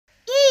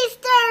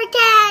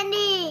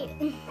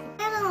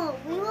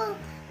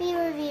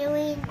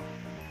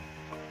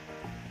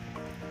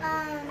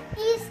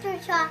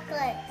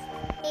chocolates.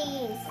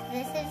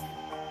 This is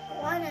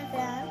one of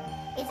them.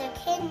 It's a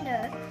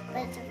Kinder,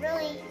 but it's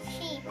really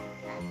cheap.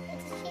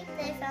 It's cheap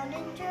they found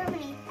in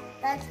Germany.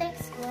 Let's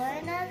explore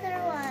another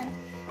one.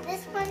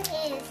 This one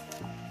is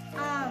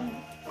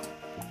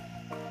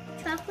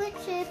chocolate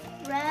chip,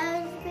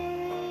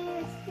 raspberry,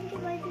 I think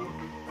it might be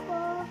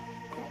apple.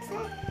 That's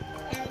it.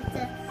 And it's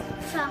a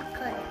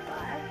chocolate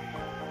bar.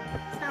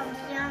 Sounds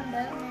yum,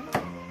 doesn't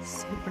it?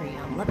 Super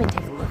yum. Let me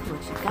take a look at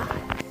what you got.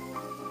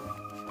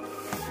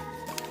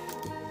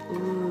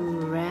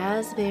 Ooh,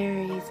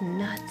 raspberries,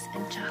 nuts,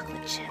 and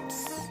chocolate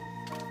chips.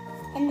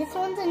 And this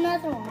one's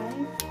another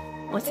one.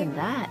 What's in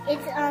that?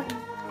 It's a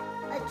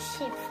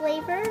chip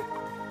flavor.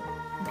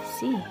 Let me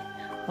see.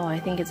 Oh, I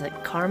think it's a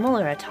caramel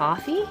or a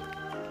toffee.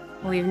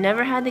 Well, we've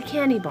never had the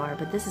candy bar,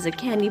 but this is a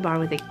candy bar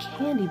with a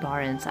candy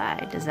bar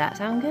inside. Does that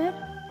sound good?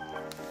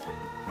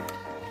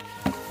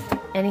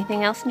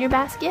 Anything else in your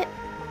basket?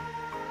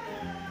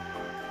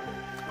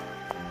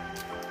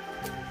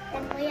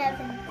 And we have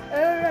an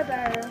herb.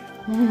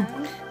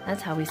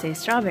 That's how we say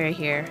strawberry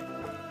here.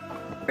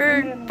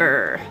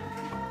 Erdbeer.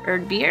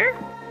 Erdbeer?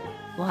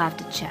 We'll have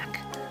to check.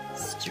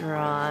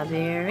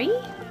 Strawberry.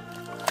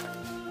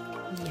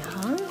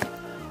 Yum.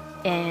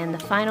 And the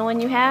final one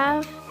you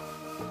have?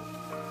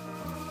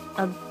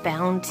 A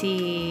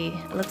Bounty.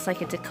 It looks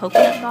like it's a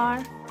coconut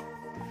bar.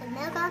 The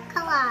Milka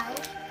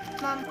Collage.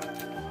 Mom.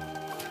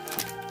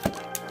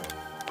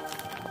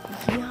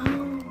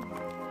 Yum.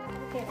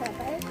 Okay,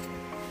 Papa.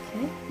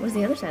 Okay. What does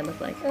the other side look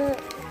like? Does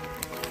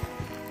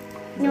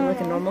it look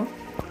like a normal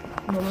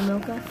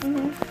Milka?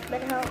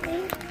 But help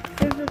me.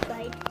 There's a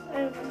bite. I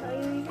don't know how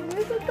you eat it.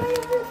 There's a bite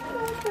of this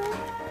chocolate.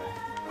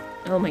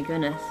 Oh my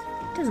goodness.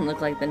 It doesn't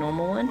look like the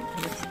normal one.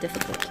 It looks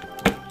difficult.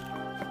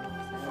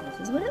 So this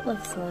is what it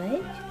looks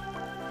like.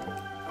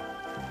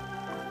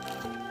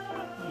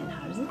 And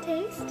how does it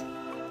taste?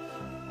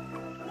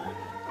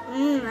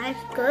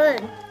 That's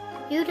good.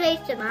 You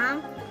taste it,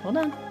 Mom. Hold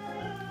on.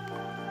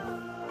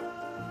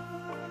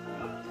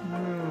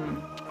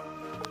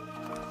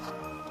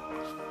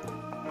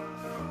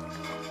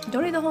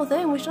 Don't eat the whole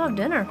thing. We still have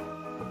dinner.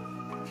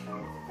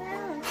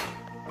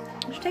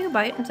 Just take a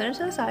bite and set it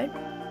to the side.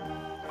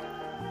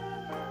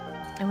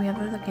 And we have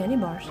other candy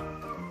bars.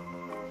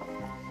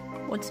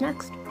 What's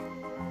next?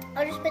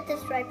 I'll just put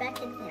this right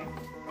back in here.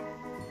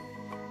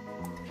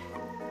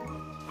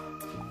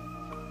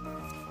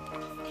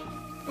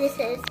 This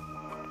is,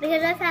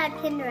 because I've had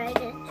Kinder Egg,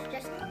 it's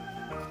just,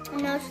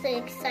 I'm mostly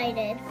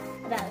excited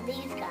about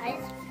these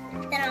guys.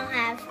 Then I'll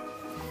have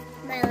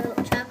my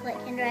little chocolate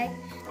Kinder Egg.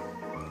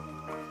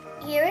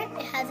 Hear it?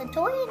 It has a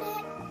toy in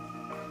it.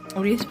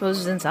 What do you suppose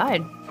is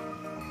inside?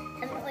 I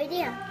have no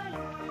idea.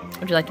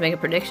 Would you like to make a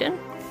prediction?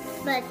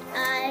 But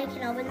I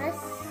can open this.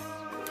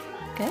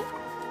 Okay.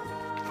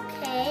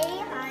 Okay,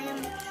 I am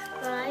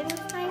trying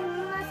with my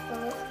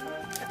muscles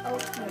to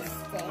open this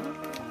thing.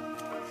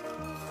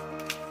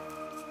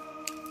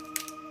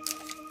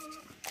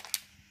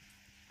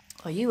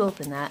 While you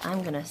open that,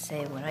 I'm gonna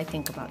say what I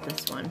think about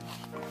this one.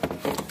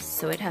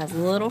 So it has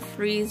little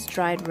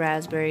freeze-dried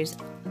raspberries.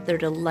 They're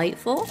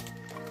delightful,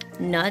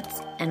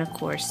 nuts, and of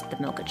course the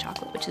Milka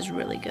chocolate, which is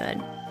really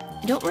good.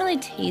 I don't really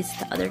taste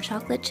the other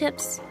chocolate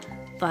chips,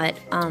 but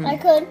I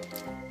could.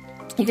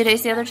 You could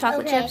taste the other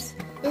chocolate chips?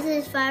 This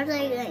is far as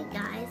I think,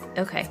 guys.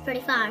 Okay. It's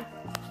pretty far.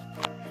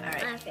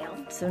 Alright. I feel.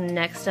 So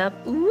next up,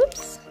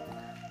 oops.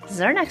 This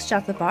is our next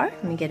chocolate bar.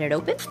 Let me get it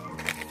open.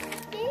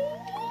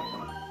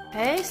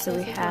 Okay, so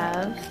we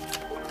have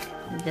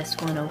this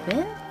one open.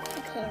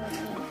 Okay, let me.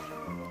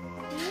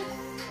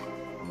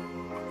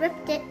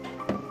 Ripped it.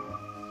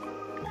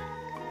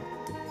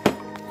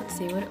 Let's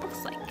see what it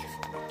looks like.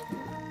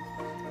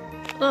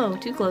 Oh,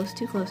 too close,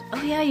 too close.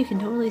 Oh yeah, you can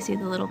totally see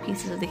the little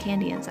pieces of the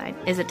candy inside.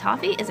 Is it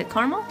toffee? Is it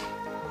caramel?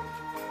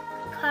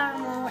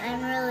 Caramel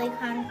and really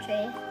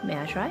crunchy. May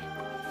I try?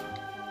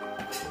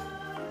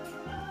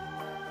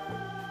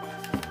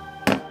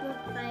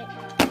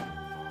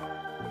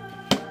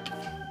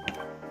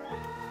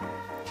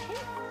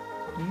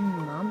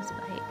 Mom's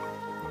bite.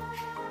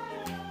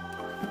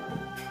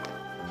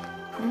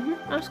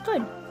 That's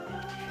good.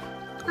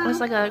 It's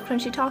like a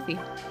crunchy toffee.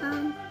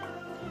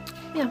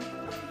 Yeah.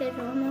 Okay,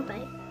 for one more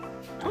bite.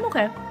 I'm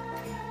okay.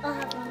 I'll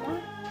have one more.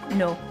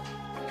 No.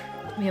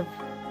 We have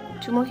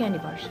 2 more candy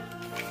bars.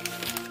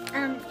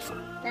 Then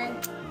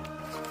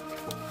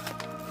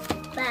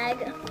bag.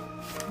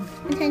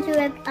 And since you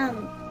ripped a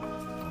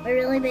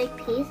really big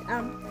piece,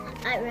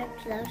 I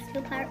ripped those 2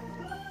 apart.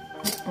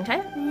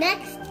 Okay.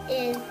 Next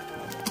is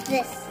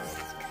this,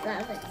 because I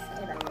was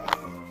excited about this.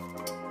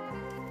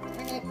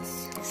 And it's...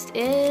 Next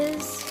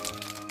is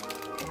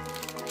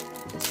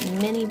this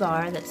mini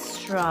bar that's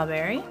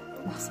strawberry.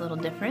 Looks a little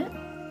different.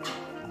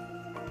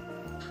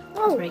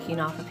 Oh! Breaking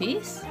off a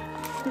piece.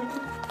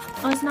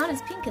 Oh, it's not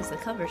as pink as the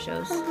cover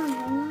shows. It's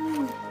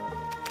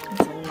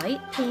a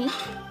light pink.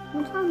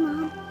 Hold on,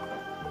 Mom.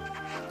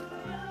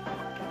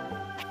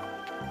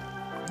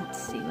 Let's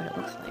see what it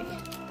looks like.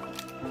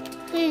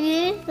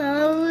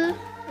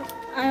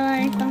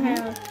 I like the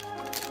hair.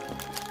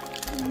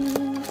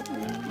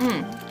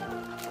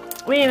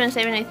 didn't even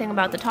say anything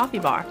about the toffee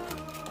bar.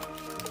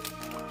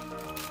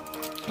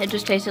 It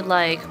just tasted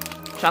like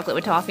chocolate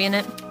with toffee in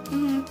it.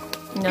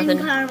 Mm-hmm. Nothing. And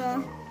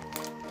caramel.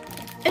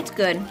 It's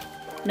good.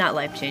 Not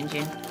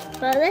life-changing.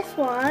 But this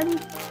one.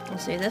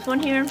 Let's see, this one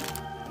here.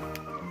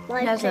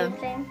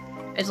 Life-changing.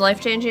 It's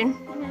life-changing?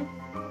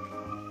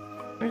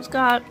 Mm-hmm. It's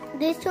got...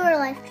 These two are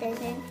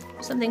life-changing.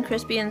 Something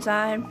crispy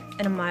inside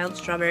and a mild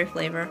strawberry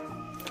flavor.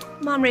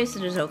 Mom rates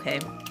it as okay.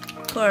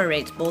 Cora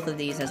rates both of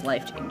these as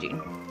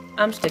life-changing.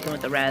 I'm sticking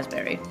with the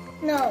raspberry.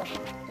 No,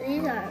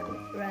 these are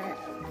red.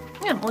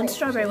 Yeah, one's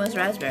strawberry, one's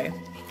raspberry.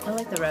 I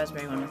like the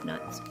raspberry one with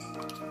nuts.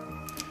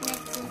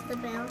 Next is the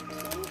bounty.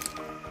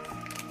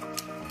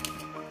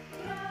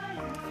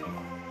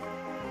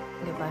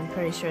 Yep, I'm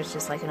pretty sure it's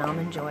just like an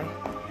Almond Joy.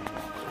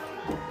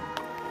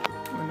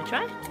 Let me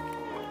try.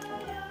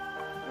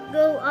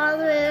 Go all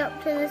the way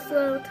up to this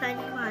little tiny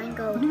line.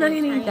 Go. I'm not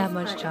gonna eat that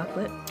much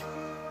chocolate.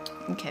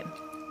 Okay,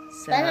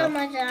 so... That's how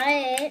much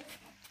I ate.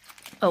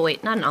 Oh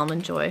wait, not an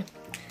Almond Joy.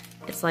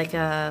 It's like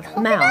a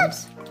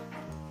Mounds.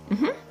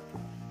 Mm-hmm.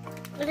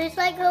 But it's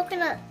like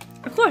coconut.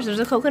 Of course, there's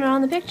a coconut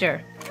on the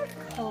picture.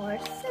 Of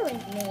course, silly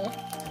me.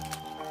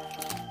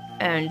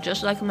 And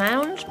just like a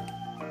Mounds,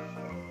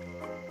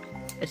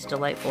 it's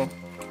delightful.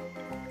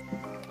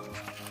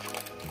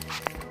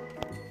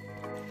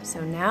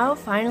 So now,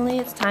 finally,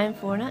 it's time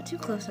for, not too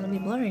close, it'll be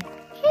blurry.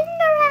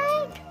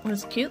 Kinder Egg!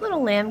 This cute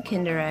little lamb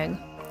Kinder Egg.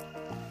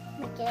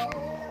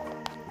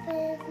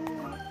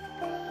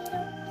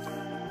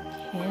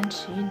 Can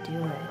she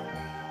do it?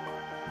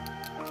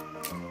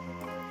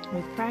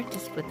 We've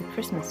practiced with the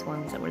Christmas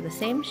ones that were the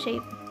same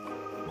shape,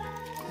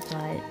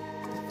 but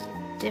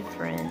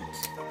different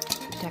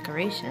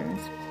decorations.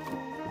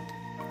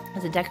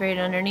 Is it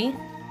decorated underneath?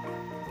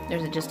 Or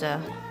is it just a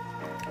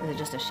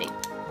shape?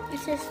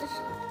 It's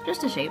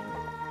Just a shape.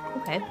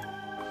 Okay.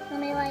 let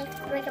me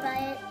like break a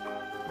bite.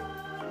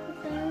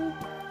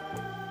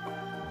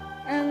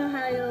 I don't know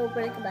how you'll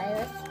break a bite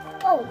this.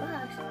 Oh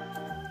gosh.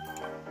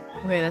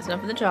 Okay, that's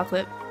enough of the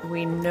chocolate.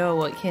 We know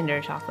what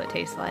Kinder chocolate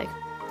tastes like.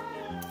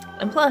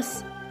 And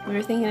plus, we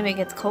were thinking if it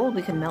gets cold,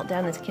 we can melt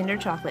down this Kinder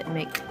chocolate and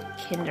make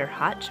Kinder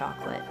hot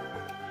chocolate.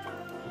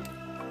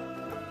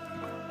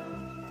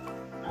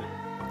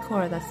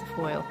 Cora, that's the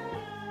foil.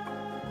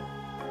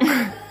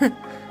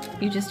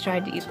 You just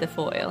tried to eat the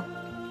foil.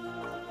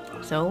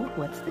 So,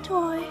 what's the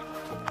toy?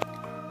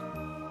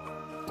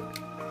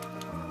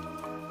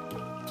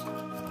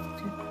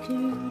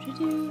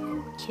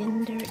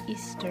 Kinder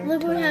Easter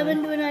Look toy. what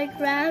happened when I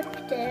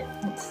cracked it.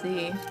 Let's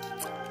see.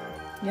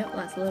 Yep,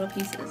 lots of little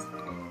pieces.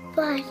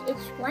 But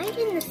it's white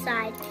in the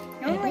side.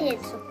 Normally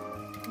it's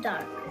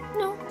dark.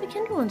 No, the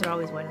Kinder ones are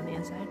always white on the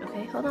inside.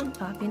 Okay, hold on.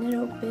 Popping it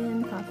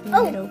open, popping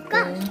Oh, it open.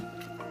 gosh.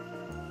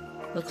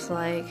 Looks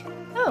like...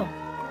 Oh,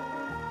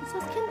 it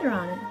says Kinder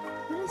on it.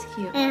 That is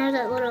cute. And it has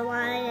that little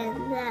line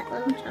and that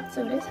little chocolate.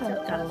 So it is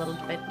got a little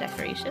bit of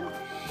decoration.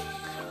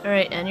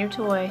 Alright, and your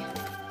toy.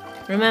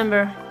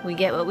 Remember, we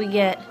get what we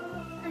get.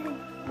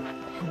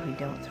 And we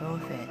don't throw a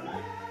fit.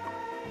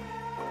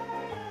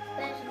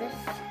 Where's this?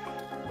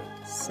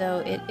 So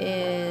it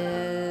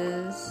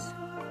is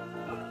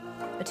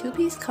a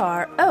two-piece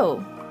car.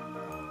 Oh!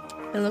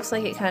 It looks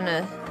like it kind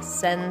of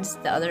sends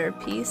the other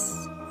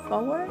piece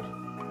forward.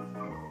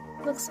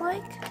 Looks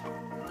like.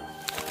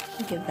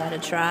 Give that a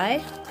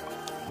try.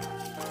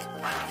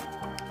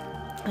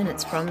 And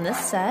it's from this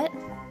set.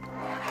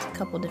 It's a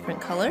couple different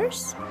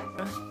colors.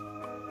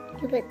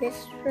 You put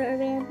this rubber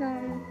band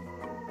on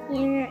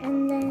here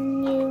and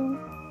then you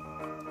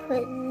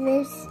put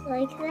this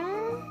like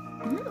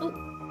that. Ooh.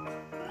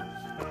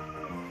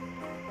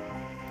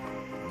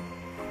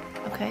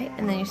 Okay,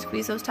 and then you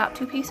squeeze those top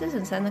two pieces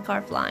and send the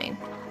car flying.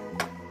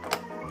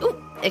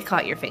 Ooh, it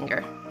caught your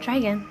finger. Try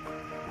again.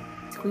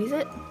 Squeeze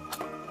it.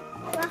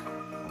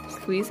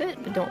 Squeeze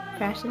it, but don't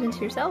crash it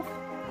into yourself.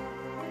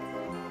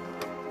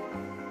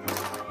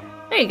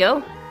 There you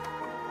go.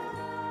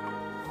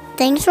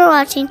 Thanks for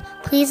watching.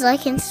 Please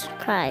like and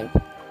subscribe.